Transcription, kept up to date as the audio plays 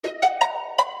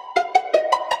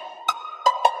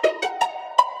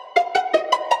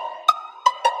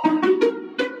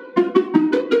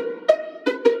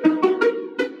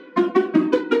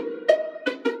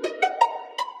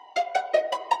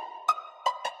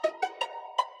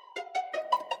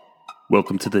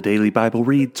Welcome to the Daily Bible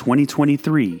Read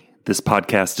 2023. This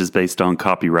podcast is based on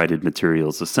copyrighted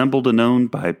materials assembled and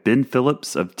owned by Ben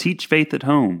Phillips of Teach Faith at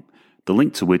Home, the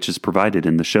link to which is provided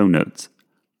in the show notes.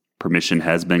 Permission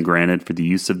has been granted for the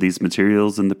use of these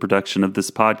materials in the production of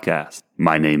this podcast.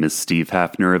 My name is Steve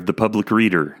Hafner of The Public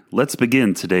Reader. Let's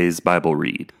begin today's Bible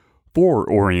read. For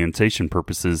orientation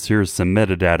purposes, here is some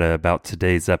metadata about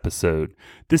today's episode.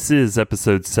 This is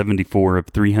episode 74 of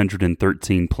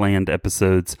 313 planned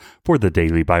episodes for the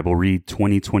Daily Bible Read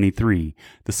 2023.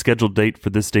 The scheduled date for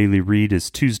this daily read is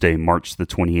Tuesday, March the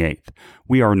 28th.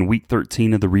 We are in week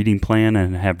 13 of the reading plan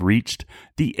and have reached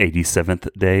the 87th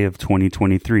day of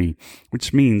 2023,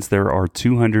 which means there are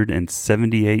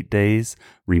 278 days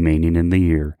remaining in the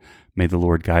year. May the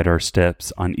Lord guide our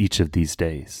steps on each of these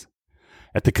days.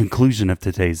 At the conclusion of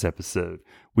today's episode,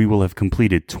 we will have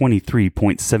completed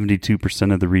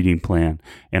 23.72% of the reading plan,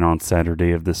 and on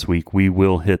Saturday of this week, we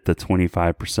will hit the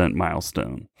 25%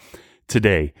 milestone.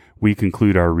 Today, we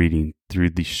conclude our reading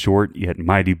through the short yet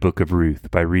mighty book of Ruth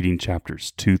by reading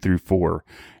chapters 2 through 4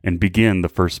 and begin the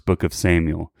first book of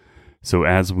Samuel. So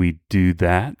as we do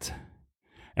that,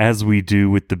 as we do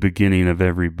with the beginning of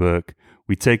every book,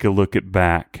 we take a look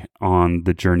back on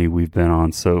the journey we've been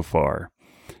on so far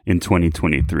in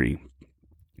 2023.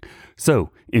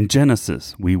 So, in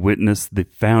Genesis, we witnessed the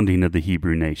founding of the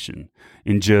Hebrew nation.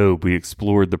 In Job, we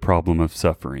explored the problem of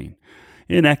suffering.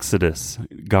 In Exodus,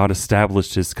 God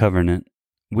established his covenant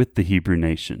with the Hebrew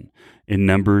nation. In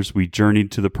Numbers, we journeyed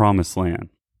to the Promised Land.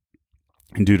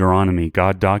 In Deuteronomy,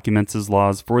 God documents his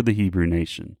laws for the Hebrew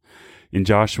nation. In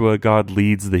Joshua, God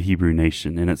leads the Hebrew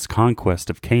nation in its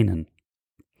conquest of Canaan.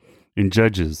 In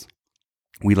Judges,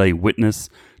 we lay witness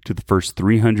to the first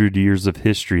 300 years of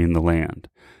history in the land.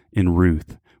 In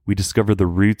Ruth, we discover the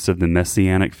roots of the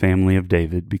messianic family of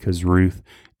David because Ruth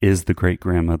is the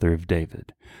great-grandmother of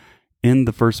David. In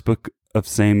the first book of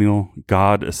Samuel,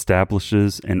 God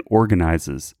establishes and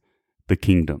organizes the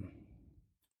kingdom.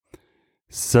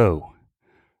 So,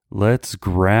 let's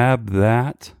grab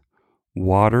that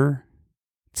water,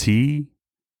 tea,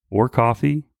 or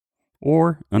coffee,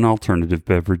 or an alternative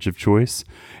beverage of choice.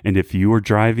 And if you are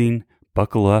driving,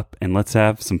 buckle up and let's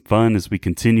have some fun as we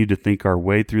continue to think our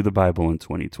way through the Bible in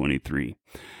 2023.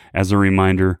 As a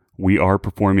reminder, we are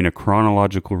performing a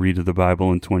chronological read of the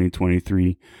Bible in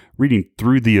 2023, reading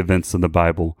through the events of the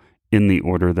Bible in the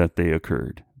order that they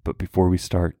occurred. But before we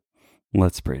start,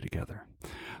 let's pray together.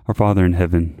 Our Father in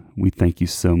heaven, we thank you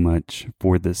so much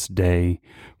for this day,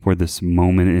 for this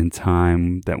moment in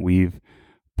time that we've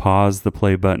paused the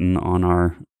play button on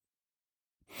our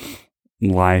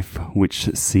life,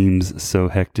 which seems so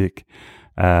hectic,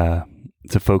 to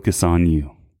focus on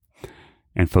you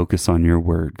and focus on your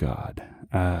word, God.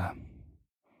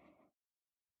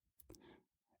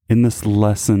 In this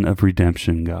lesson of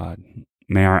redemption, God,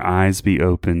 may our eyes be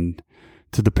opened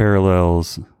to the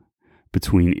parallels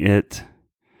between it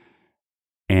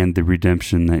and the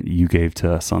redemption that you gave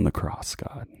to us on the cross,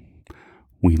 God.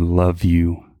 We love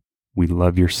you. We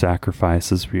love your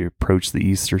sacrifice as we approach the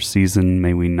Easter season.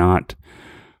 May we not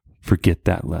forget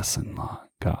that lesson,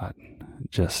 God.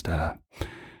 Just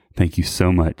thank you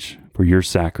so much for your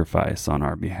sacrifice on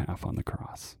our behalf on the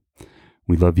cross.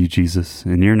 We love you, Jesus.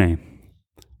 In your name,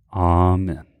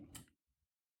 amen.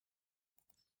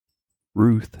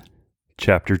 Ruth,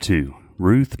 chapter 2.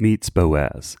 Ruth meets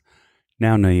Boaz.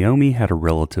 Now Naomi had a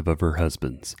relative of her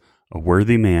husband's, a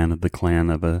worthy man of the clan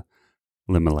of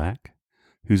Elimelech,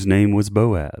 whose name was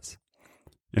Boaz.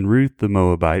 And Ruth the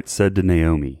Moabite said to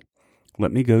Naomi,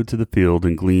 "Let me go to the field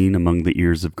and glean among the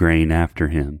ears of grain after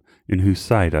him, in whose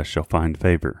sight I shall find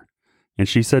favor." And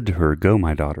she said to her, "Go,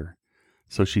 my daughter."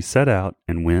 So she set out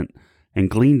and went and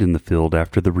gleaned in the field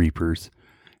after the reapers.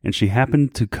 And she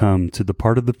happened to come to the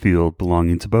part of the field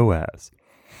belonging to Boaz,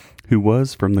 who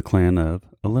was from the clan of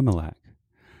Elimelech.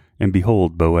 And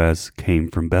behold, Boaz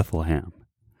came from Bethlehem.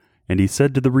 And he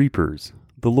said to the reapers,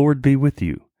 "The Lord be with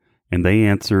you." And they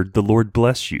answered, "The Lord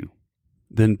bless you."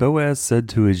 Then Boaz said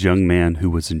to his young man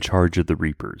who was in charge of the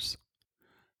reapers,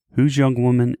 "Whose young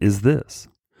woman is this?"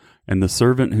 And the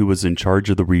servant who was in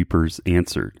charge of the reapers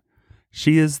answered,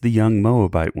 "She is the young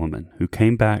Moabite woman who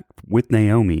came back with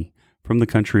Naomi from the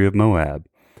country of Moab.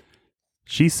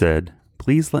 She said,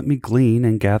 'Please let me glean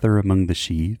and gather among the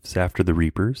sheaves after the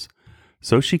reapers.'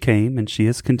 So she came, and she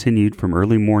has continued from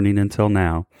early morning until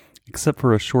now, except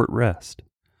for a short rest."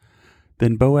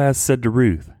 Then Boaz said to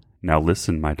Ruth, "Now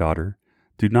listen, my daughter.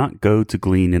 Do not go to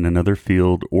glean in another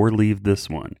field or leave this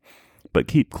one, but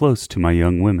keep close to my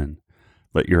young women.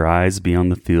 Let your eyes be on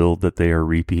the field that they are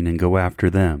reaping and go after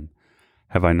them.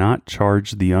 Have I not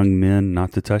charged the young men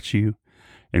not to touch you?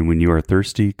 And when you are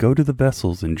thirsty, go to the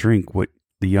vessels and drink what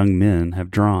the young men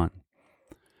have drawn."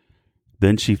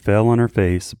 Then she fell on her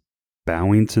face,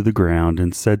 bowing to the ground,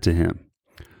 and said to him,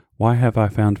 "Why have I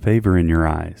found favor in your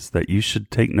eyes, that you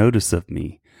should take notice of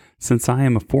me, since I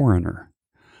am a foreigner?"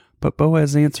 But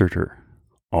Boaz answered her,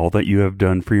 "All that you have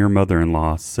done for your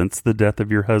mother-in-law since the death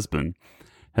of your husband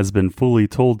has been fully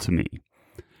told to me,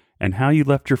 and how you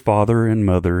left your father and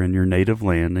mother in your native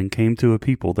land and came to a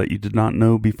people that you did not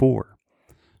know before.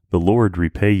 The Lord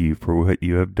repay you for what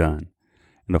you have done,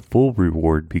 and a full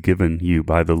reward be given you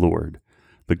by the Lord,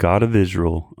 the God of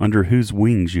Israel, under whose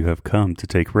wings you have come to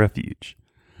take refuge."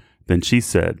 Then she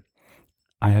said,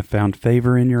 "I have found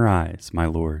favor in your eyes, my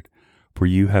Lord, for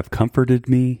you have comforted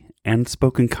me and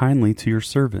spoken kindly to your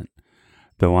servant,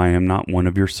 though I am not one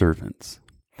of your servants."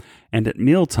 And at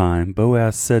mealtime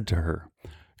Boaz said to her,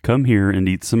 "Come here and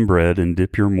eat some bread and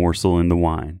dip your morsel in the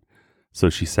wine." So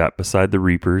she sat beside the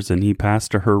reapers, and he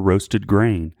passed to her roasted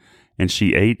grain, and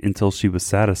she ate until she was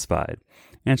satisfied,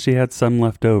 and she had some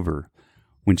left over.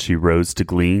 When she rose to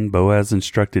glean, Boaz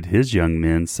instructed his young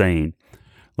men, saying,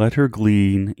 "Let her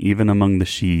glean even among the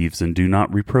sheaves, and do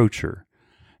not reproach her.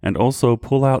 And also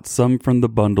pull out some from the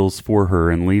bundles for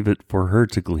her, and leave it for her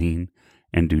to glean,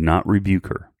 and do not rebuke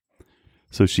her."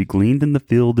 So she gleaned in the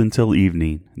field until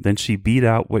evening. Then she beat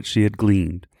out what she had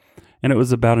gleaned, and it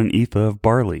was about an ephah of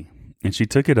barley. And she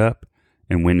took it up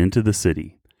and went into the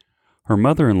city. Her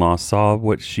mother-in-law saw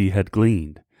what she had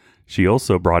gleaned. She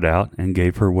also brought out and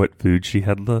gave her what food she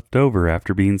had left over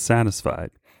after being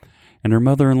satisfied. And her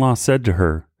mother-in-law said to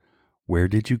her, "Where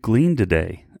did you glean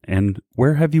today? And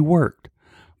where have you worked?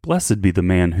 Blessed be the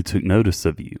man who took notice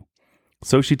of you."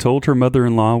 So she told her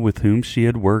mother-in-law with whom she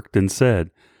had worked, and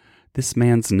said, "This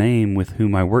man's name with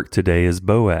whom I work today is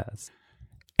Boaz."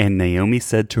 And Naomi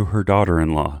said to her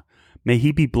daughter-in-law, "May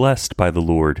he be blessed by the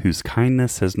Lord, whose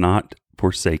kindness has not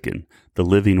forsaken the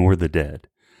living or the dead."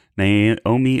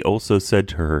 Naomi also said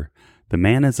to her, "The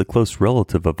man is a close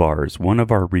relative of ours, one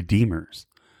of our redeemers."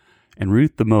 And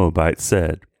Ruth the Moabite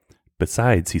said,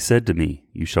 "Besides, he said to me,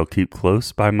 'You shall keep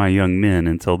close by my young men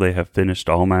until they have finished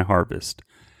all my harvest.'"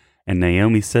 And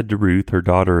Naomi said to Ruth, her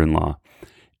daughter-in-law,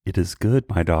 "It is good,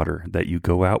 my daughter, that you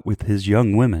go out with his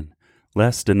young women,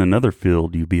 lest in another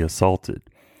field you be assaulted."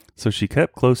 So she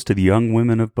kept close to the young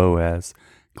women of Boaz,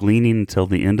 gleaning until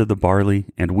the end of the barley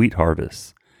and wheat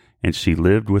harvests, and she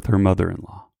lived with her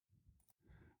mother-in-law.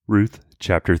 Ruth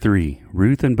chapter 3.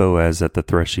 Ruth and Boaz at the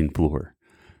threshing floor.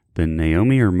 Then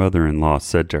Naomi, her mother-in-law,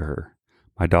 said to her,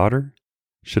 "My daughter,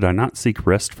 should I not seek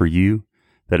rest for you,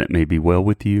 that it may be well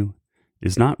with you?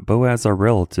 Is not Boaz our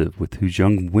relative, with whose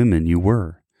young women you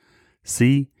were?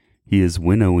 See, he is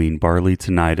winnowing barley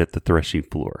tonight at the threshing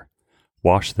floor.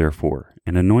 Wash therefore,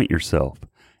 and anoint yourself,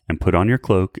 and put on your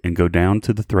cloak, and go down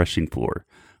to the threshing floor,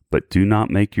 but do not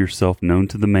make yourself known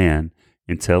to the man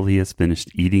until he has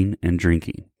finished eating and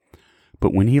drinking.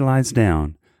 But when he lies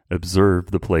down,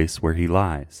 observe the place where he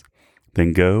lies.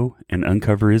 Then go and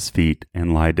uncover his feet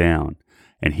and lie down,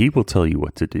 and he will tell you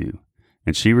what to do."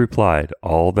 And she replied,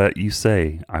 "All that you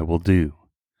say I will do."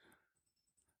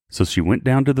 So she went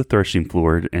down to the threshing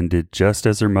floor and did just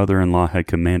as her mother-in-law had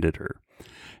commanded her.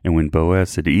 And when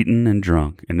Boaz had eaten and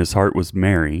drunk, and his heart was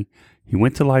merry, he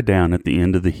went to lie down at the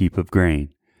end of the heap of grain.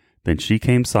 Then she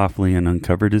came softly and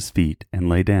uncovered his feet and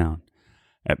lay down.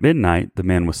 At midnight the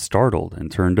man was startled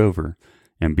and turned over,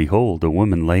 and behold, a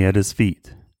woman lay at his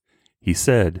feet. He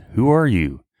said, "Who are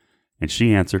you?" And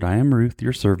she answered, "I am Ruth,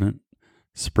 your servant.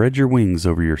 Spread your wings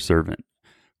over your servant,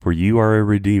 for you are a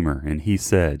redeemer." And he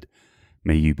said,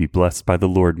 "May you be blessed by the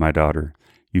Lord, my daughter.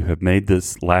 You have made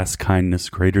this last kindness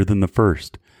greater than the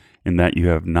first, in that you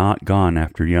have not gone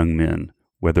after young men,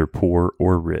 whether poor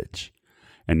or rich.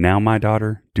 And now, my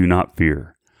daughter, do not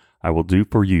fear. I will do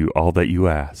for you all that you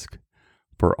ask.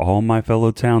 For all my fellow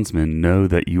townsmen know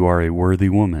that you are a worthy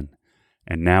woman.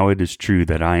 And now it is true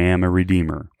that I am a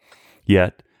redeemer.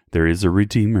 Yet there is a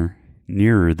redeemer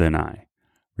nearer than I.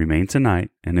 Remain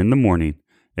tonight, and in the morning,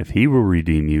 if he will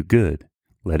redeem you, good,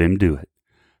 let him do it.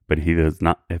 But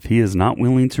if he is not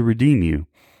willing to redeem you,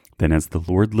 then as the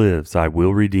Lord lives, I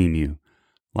will redeem you.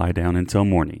 Lie down until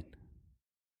morning."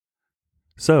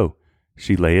 So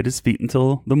she lay at his feet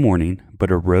until the morning,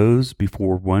 but arose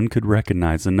before one could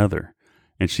recognize another.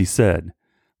 And she said,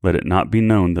 "Let it not be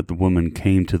known that the woman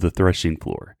came to the threshing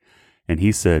floor." And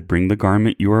he said, "Bring the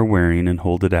garment you are wearing and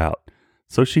hold it out."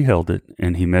 So she held it,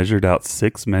 and he measured out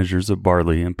 6 measures of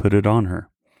barley and put it on her.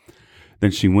 Then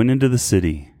she went into the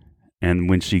city, and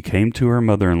when she came to her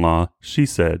mother-in-law, she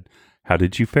said, "How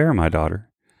did you fare, my daughter?"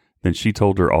 Then she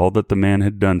told her all that the man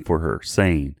had done for her,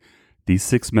 saying, "These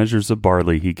 6 measures of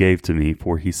barley he gave to me,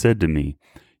 for he said to me,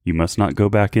 You must not go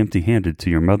back empty-handed to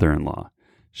your mother-in-law."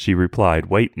 She replied,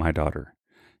 "Wait, my daughter,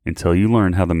 until you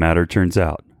learn how the matter turns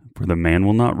out, for the man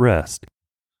will not rest,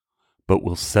 but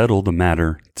will settle the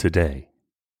matter today."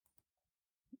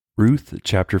 Ruth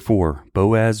chapter 4.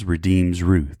 Boaz redeems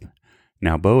Ruth.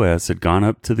 Now Boaz had gone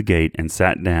up to the gate and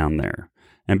sat down there.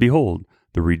 And behold,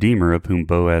 the Redeemer of whom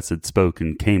Boaz had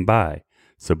spoken came by.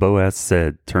 So Boaz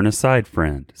said, "Turn aside,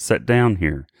 friend, sit down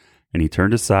here." And he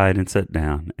turned aside and sat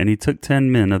down. And he took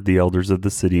 10 men of the elders of the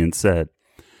city and said,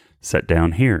 "Sit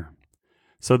down here."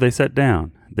 So they sat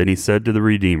down. Then he said to the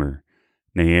Redeemer,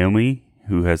 "Naomi,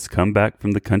 who has come back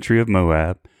from the country of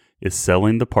Moab, is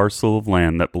selling the parcel of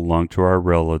land that belonged to our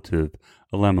relative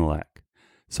Elimelech.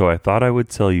 So I thought I would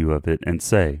tell you of it and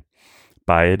say,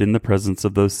 buy it in the presence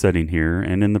of those sitting here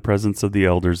and in the presence of the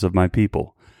elders of my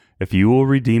people. If you will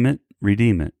redeem it,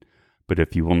 redeem it. But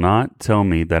if you will not, tell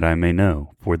me that I may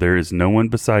know, for there is no one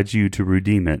besides you to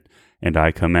redeem it, and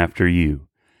I come after you."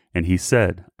 And he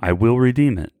said, "I will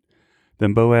redeem it."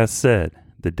 Then Boaz said,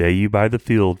 "The day you buy the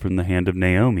field from the hand of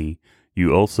Naomi,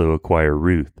 you also acquire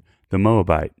Ruth, the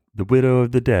Moabite, the widow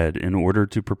of the dead, in order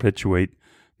to perpetuate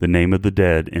the name of the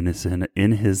dead in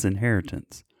his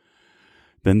inheritance."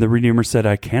 Then the Redeemer said,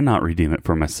 "I cannot redeem it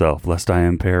for myself, lest I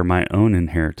impair my own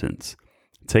inheritance.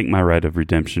 Take my right of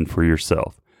redemption for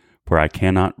yourself, for I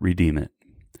cannot redeem it."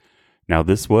 Now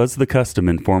this was the custom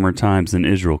in former times in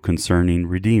Israel concerning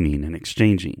redeeming and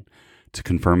exchanging. To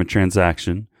confirm a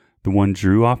transaction, the one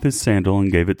drew off his sandal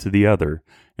and gave it to the other,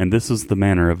 and this was the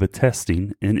manner of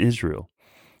attesting in Israel.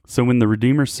 So when the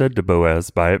Redeemer said to Boaz,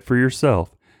 "Buy it for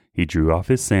yourself," he drew off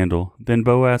his sandal. Then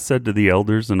Boaz said to the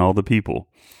elders and all the people,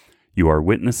 "You are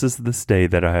witnesses this day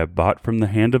that I have bought from the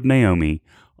hand of Naomi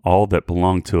all that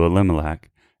belonged to Elimelech,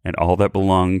 and all that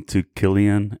belonged to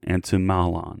Chilion and to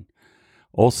Mahlon.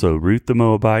 Also Ruth the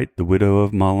Moabite, the widow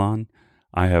of Mahlon,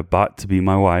 I have bought to be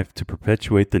my wife, to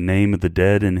perpetuate the name of the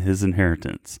dead in his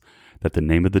inheritance, that the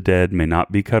name of the dead may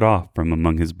not be cut off from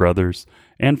among his brothers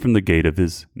and from the gate of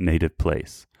his native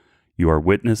place. You are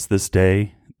witness this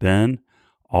day." Then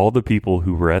all the people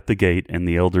who were at the gate and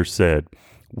the elders said,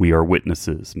 "We are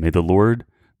witnesses. May the Lord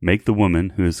make the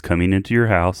woman who is coming into your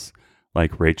house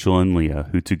like Rachel and Leah,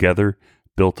 who together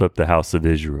built up the house of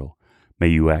Israel. May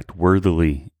you act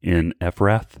worthily in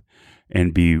Ephrath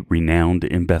and be renowned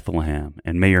in Bethlehem.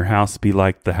 And may your house be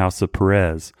like the house of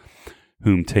Perez,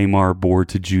 whom Tamar bore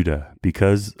to Judah,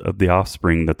 because of the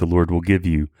offspring that the Lord will give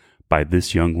you by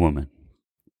this young woman."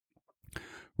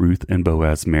 Ruth and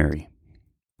Boaz marry.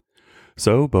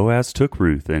 So Boaz took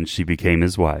Ruth, and she became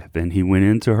his wife. And he went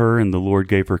in to her, and the Lord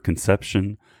gave her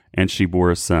conception, and she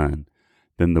bore a son.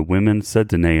 Then the women said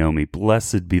to Naomi,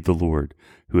 "Blessed be the Lord,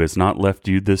 who has not left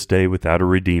you this day without a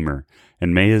redeemer,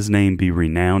 and may his name be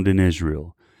renowned in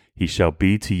Israel. He shall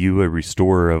be to you a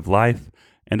restorer of life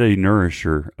and a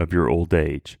nourisher of your old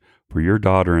age. For your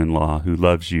daughter-in-law, who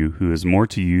loves you, who is more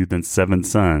to you than 7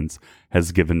 sons,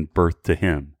 has given birth to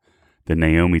him." Then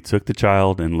Naomi took the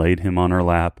child and laid him on her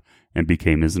lap and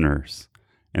became his nurse.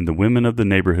 And the women of the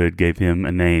neighborhood gave him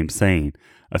a name, saying,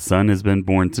 "A son has been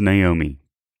born to Naomi."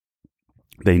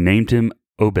 They named him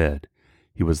Obed.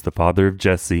 He was the father of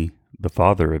Jesse, the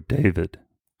father of David.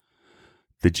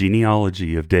 The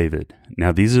genealogy of David.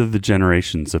 Now these are the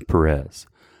generations of Perez.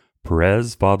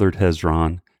 Perez fathered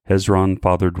Hezron. Hezron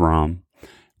fathered Ram.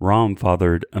 Ram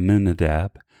fathered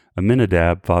Amminadab.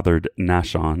 Amminadab fathered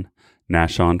Nahshon.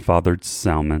 Nahshon fathered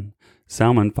Salmon.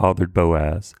 Salmon fathered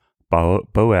Boaz.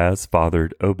 Boaz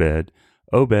fathered Obed.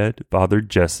 Obed fathered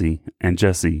Jesse, and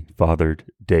Jesse fathered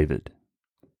David.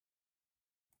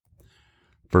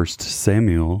 1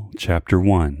 Samuel chapter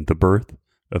 1, the birth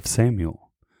of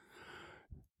Samuel.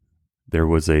 There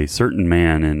was a certain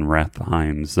man in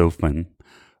Rathhaim Zophim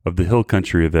of the hill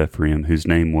country of Ephraim, whose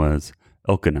name was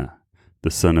Elkanah,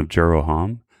 the son of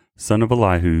Jeroham, son of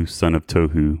Elihu, son of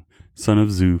Tohu, son of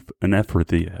Zuph, an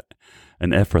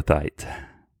Ephrathite.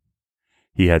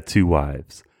 He had 2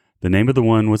 wives. The name of the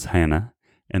one was Hannah,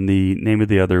 and the name of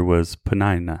the other was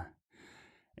Peninnah.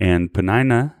 And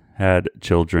Peninnah had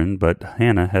children, but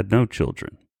Hannah had no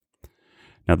children.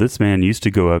 Now this man used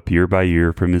to go up year by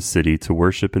year from his city to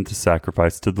worship and to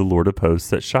sacrifice to the Lord of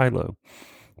hosts at Shiloh,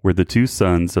 where the 2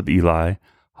 sons of Eli,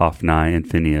 Hophni and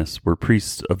Phinehas, were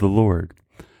priests of the Lord.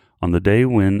 On the day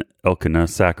when Elkanah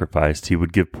sacrificed, he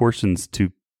would give portions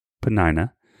to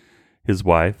Peninnah, his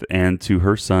wife, and to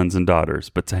her sons and daughters.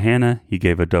 But to Hannah he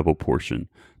gave a double portion,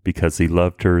 because he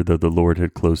loved her, though the Lord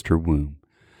had closed her womb.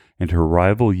 And her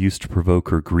rival used to provoke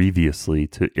her grievously,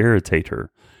 to irritate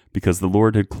her, because the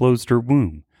Lord had closed her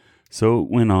womb. So it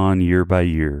went on year by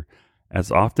year.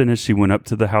 As often as she went up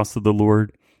to the house of the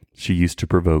Lord, she used to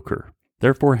provoke her.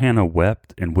 Therefore Hannah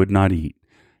wept and would not eat.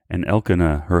 And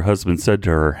Elkanah, her husband, said to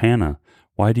her, Hannah,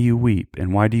 why do you weep,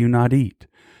 and why do you not eat?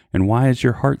 And why is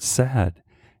your heart sad?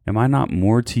 Am I not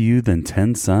more to you than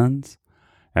 10 sons?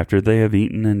 After they have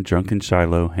eaten and drunk in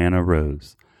Shiloh, Hannah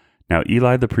rose. Now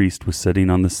Eli the priest was sitting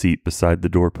on the seat beside the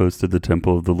doorpost of the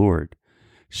temple of the Lord.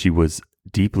 She was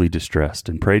deeply distressed,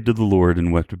 and prayed to the Lord,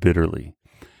 and wept bitterly.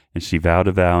 And she vowed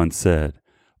a vow, and said,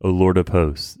 O Lord of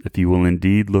hosts, if you will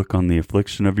indeed look on the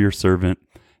affliction of your servant,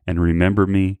 and remember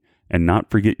me, and not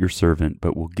forget your servant,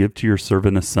 but will give to your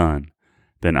servant a son,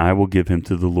 then I will give him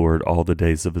to the Lord all the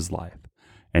days of his life,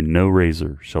 and no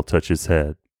razor shall touch his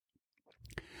head.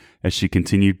 As she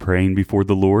continued praying before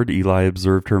the Lord, Eli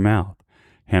observed her mouth.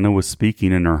 Hannah was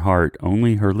speaking in her heart,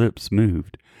 only her lips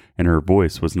moved, and her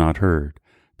voice was not heard.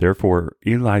 Therefore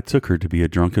Eli took her to be a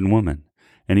drunken woman.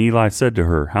 And Eli said to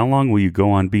her, How long will you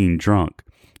go on being drunk?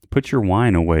 Put your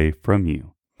wine away from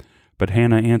you. But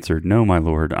Hannah answered, No, my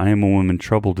lord, I am a woman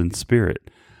troubled in spirit.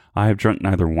 I have drunk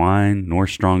neither wine nor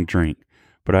strong drink,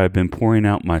 but I have been pouring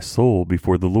out my soul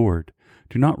before the Lord.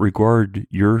 Do not regard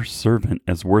your servant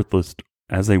as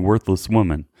a worthless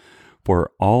woman,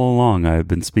 for all along I have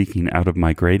been speaking out of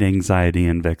my great anxiety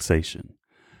and vexation.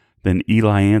 Then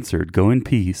Eli answered, Go in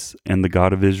peace, and the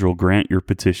God of Israel grant your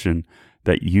petition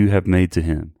that you have made to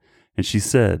him. And she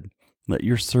said, Let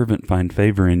your servant find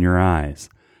favor in your eyes.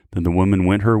 Then the woman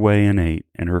went her way and ate,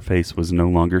 and her face was no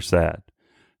longer sad.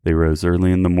 They rose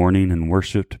early in the morning and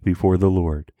worshipped before the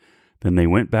Lord. Then they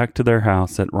went back to their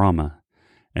house at Ramah.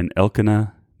 And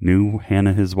Elkanah knew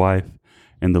Hannah his wife,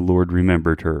 and the Lord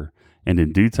remembered her. And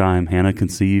in due time Hannah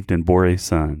conceived and bore a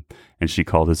son, and she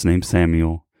called his name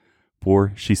Samuel.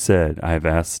 For she said, I have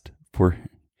asked for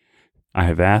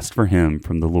him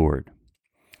from the Lord.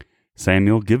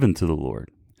 Samuel given to the Lord.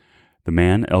 The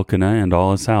man Elkanah and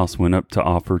all his house went up to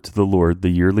offer to the Lord the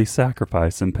yearly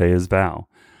sacrifice and pay his vow.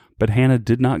 But Hannah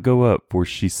did not go up, for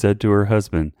she said to her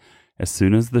husband, As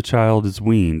soon as the child is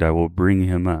weaned, I will bring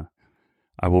him,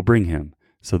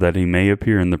 so that he may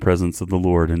appear in the presence of the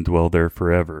Lord and dwell there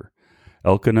forever.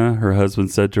 Elkanah, her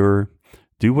husband, said to her,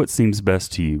 Do what seems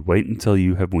best to you. Wait until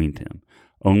you have weaned him.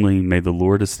 Only may the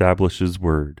Lord establish his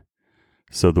word.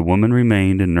 So the woman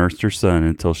remained and nursed her son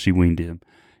until she weaned him.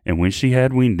 And when she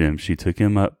had weaned him, she took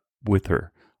him up with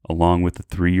her, along with a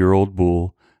 3-year-old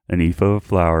bull, an ephah of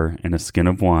flour, and a skin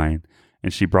of wine,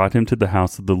 and she brought him to the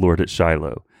house of the Lord at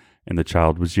Shiloh, and the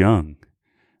child was young.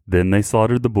 Then they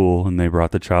slaughtered the bull, and they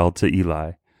brought the child to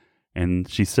Eli. And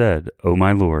she said, O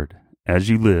my Lord, as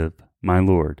you live, my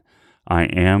Lord, I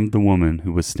am the woman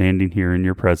who was standing here in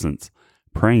your presence,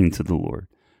 praying to the Lord.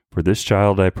 For this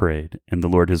child I prayed, and the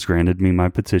Lord has granted me my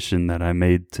petition that I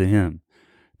made to him.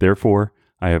 Therefore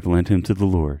I have lent him to the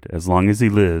Lord. As long as he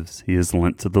lives, he is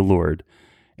lent to the Lord,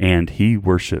 and he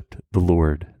worshipped the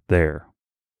Lord there.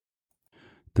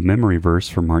 The memory verse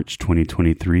for March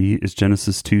 2023 is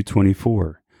Genesis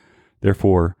 2:24.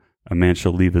 Therefore a man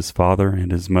shall leave his father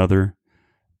and his mother,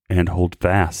 and hold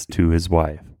fast to his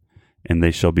wife, and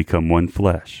they shall become one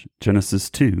flesh. Genesis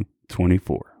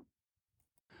 2:24.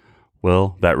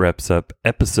 Well, that wraps up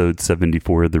episode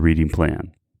 74 of the Reading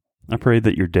Plan. I pray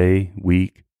that your day,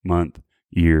 week, month,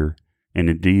 year, and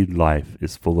indeed life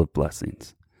is full of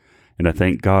blessings. And I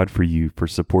thank God for you for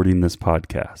supporting this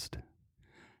podcast.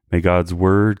 May God's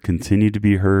word continue to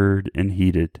be heard and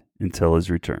heeded until his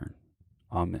return.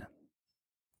 Amen.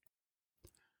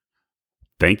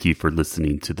 Thank you for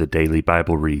listening to the Daily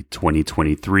Bible Read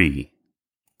 2023.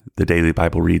 The Daily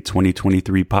Bible Read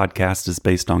 2023 podcast is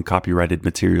based on copyrighted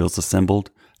materials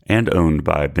assembled and owned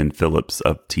by Ben Phillips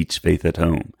of Teach Faith at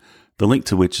Home, the link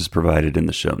to which is provided in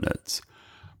the show notes.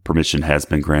 Permission has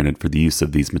been granted for the use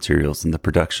of these materials in the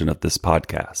production of this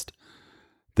podcast.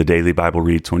 The Daily Bible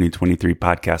Read 2023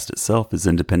 podcast itself is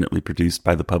independently produced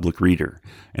by the Public Reader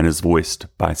and is voiced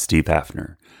by Steve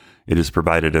Hafner. It is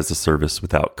provided as a service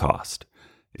without cost.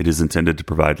 It is intended to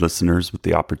provide listeners with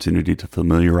the opportunity to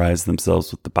familiarize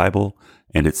themselves with the Bible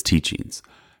and its teachings.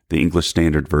 The English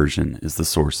Standard Version is the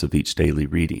source of each daily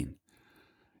reading.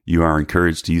 You are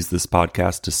encouraged to use this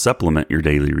podcast to supplement your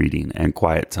daily reading and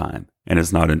quiet time, and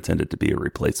is not intended to be a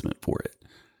replacement for it.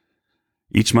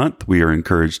 Each month, we are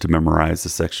encouraged to memorize a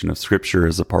section of Scripture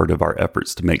as a part of our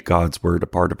efforts to make God's Word a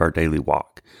part of our daily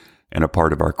walk and a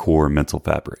part of our core mental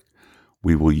fabric.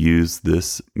 We will use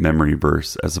this memory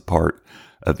verse as a part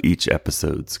of each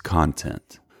episode's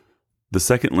content. The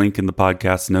second link in the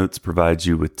podcast notes provides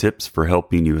you with tips for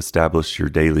helping you establish your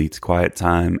daily quiet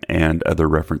time and other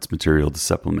reference material to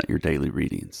supplement your daily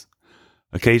readings.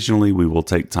 Occasionally, we will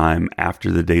take time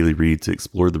after the daily read to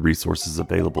explore the resources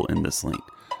available in this link.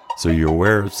 so you're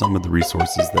aware of some of the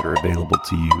resources that are available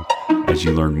to you as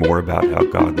you learn more about how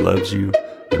God loves you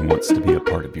and wants to be a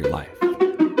part of your life.